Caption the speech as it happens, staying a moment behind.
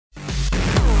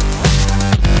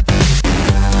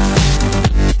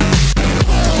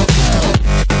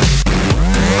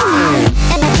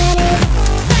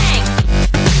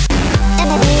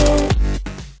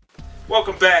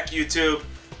back, YouTube.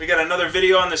 We got another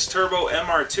video on this turbo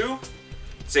MR2.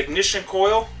 It's ignition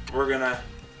coil. We're gonna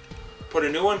put a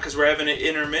new one because we're having an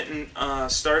intermittent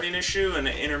starting issue and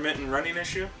an intermittent running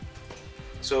issue.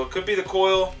 So it could be the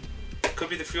coil, it could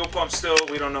be the fuel pump still,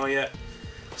 we don't know yet.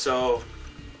 So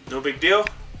no big deal.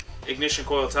 Ignition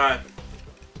coil time.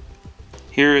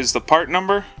 Here is the part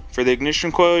number for the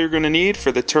ignition coil you're going to need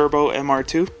for the turbo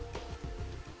MR2.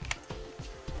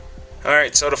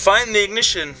 Alright, so to find the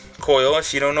ignition coil,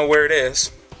 if you don't know where it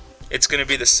is, it's going to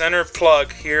be the center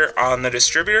plug here on the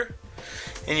distributor.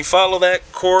 And you follow that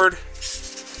cord,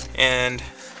 and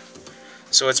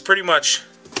so it's pretty much,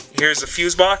 here's the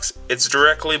fuse box, it's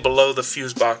directly below the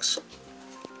fuse box.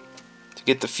 To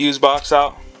get the fuse box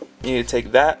out, you need to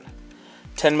take that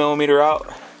 10mm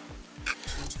out.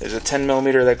 There's a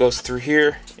 10mm that goes through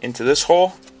here into this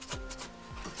hole,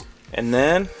 and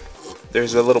then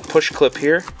there's a little push clip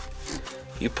here.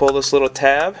 You pull this little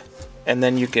tab, and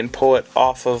then you can pull it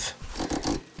off of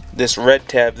this red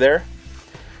tab there.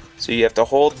 So you have to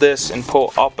hold this and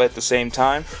pull up at the same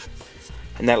time,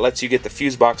 and that lets you get the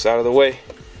fuse box out of the way.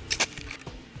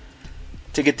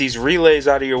 To get these relays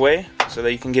out of your way so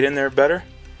that you can get in there better,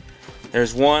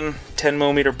 there's one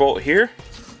 10mm bolt here,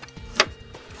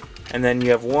 and then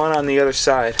you have one on the other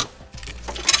side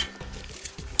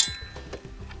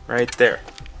right there.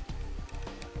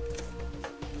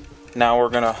 Now we're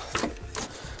gonna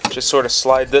just sort of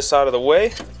slide this out of the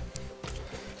way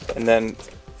and then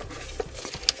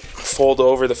fold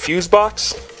over the fuse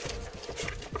box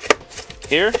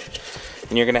here,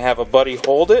 and you're gonna have a buddy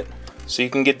hold it so you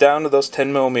can get down to those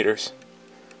 10mm.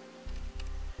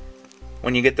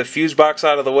 When you get the fuse box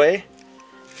out of the way,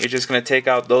 you're just gonna take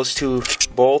out those two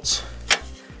bolts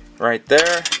right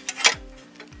there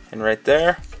and right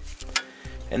there,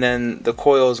 and then the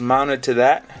coil is mounted to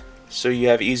that so you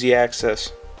have easy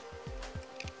access.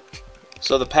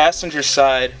 So the passenger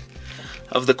side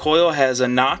of the coil has a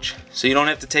notch, so you don't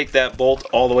have to take that bolt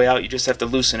all the way out, you just have to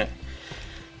loosen it.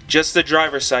 Just the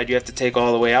driver's side you have to take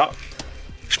all the way out.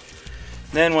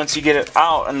 Then once you get it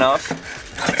out enough,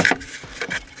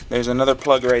 there's another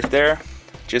plug right there.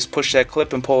 Just push that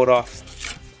clip and pull it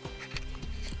off.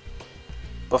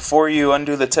 Before you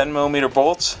undo the 10mm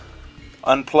bolts,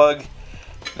 unplug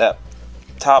that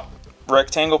top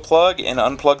rectangle plug and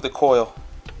unplug the coil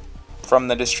from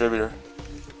the distributor.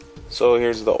 So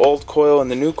here's the old coil and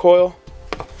the new coil.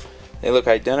 They look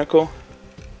identical.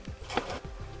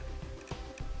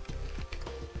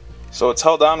 So it's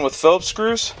held on with Phillips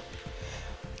screws.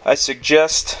 I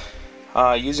suggest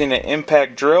using an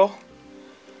impact drill.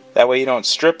 That way you don't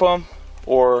strip them,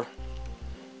 or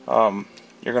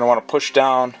you're going to want to push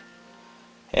down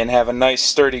and have a nice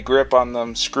sturdy grip on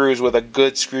them screws with a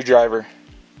good screwdriver.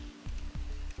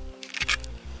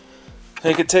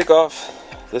 You can take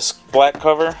off this black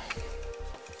cover,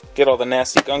 get all the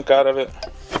nasty gunk out of it,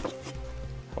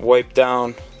 wipe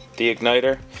down the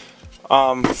igniter.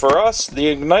 For us,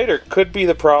 the igniter could be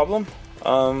the problem.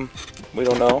 We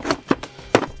don't know.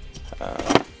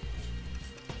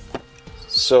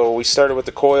 So we started with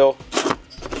the coil,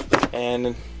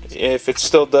 and if it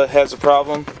still has a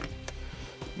problem,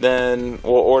 then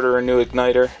we'll order a new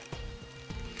igniter.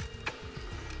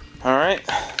 Alright,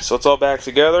 so it's all back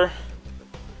together.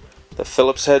 The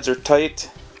Phillips heads are tight.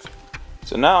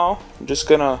 So now I'm just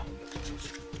gonna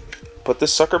put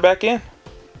this sucker back in.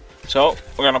 So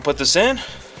we're gonna put this in.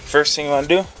 First thing you want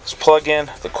to do is plug in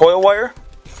the coil wire.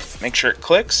 Make sure it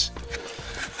clicks.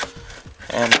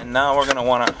 And then now we're gonna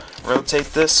want to rotate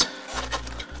this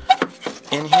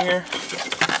in here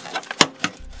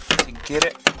to get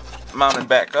it mounted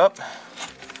back up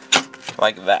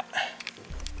like that.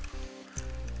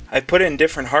 I put in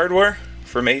different hardware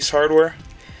from Ace Hardware,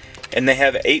 and they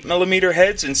have 8mm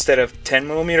heads instead of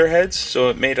 10mm heads, so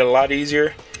it made it a lot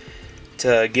easier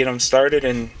to get them started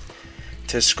and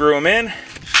to screw them in.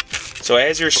 So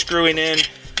as you're screwing in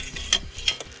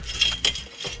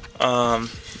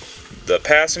the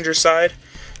passenger side,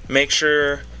 make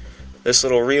sure this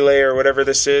little relay or whatever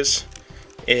this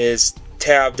is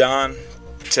tabbed on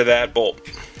to that bolt.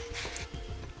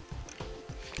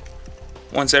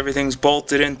 Once everything's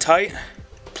bolted in tight,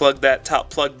 plug that top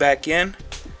plug back in.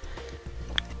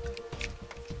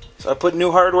 So I put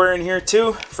new hardware in here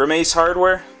too from Ace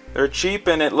Hardware. They're cheap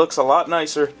and it looks a lot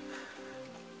nicer.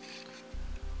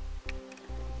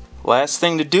 Last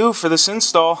thing to do for this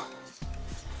install,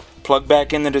 plug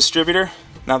back in the distributor.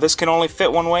 Now this can only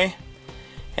fit one way.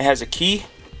 It has a key,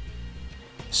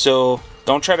 so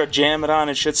don't try to jam it on,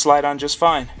 it should slide on just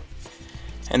fine.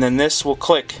 And then this will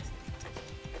click.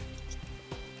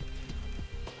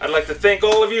 I'd like to thank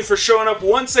all of you for showing up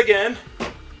once again.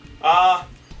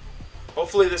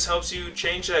 hopefully this helps you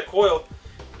change that coil.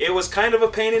 It was kind of a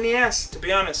pain in the ass, to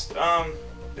be honest.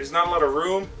 There's not a lot of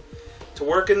room to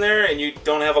work in there, and you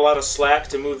don't have a lot of slack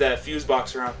to move that fuse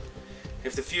box around.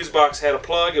 If the fuse box had a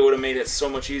plug, it would have made it so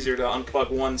much easier to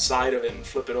unplug one side of it and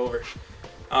flip it over.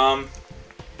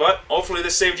 But hopefully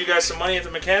this saved you guys some money at the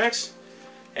mechanics,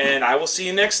 and I will see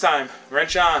you next time.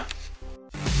 Wrench on.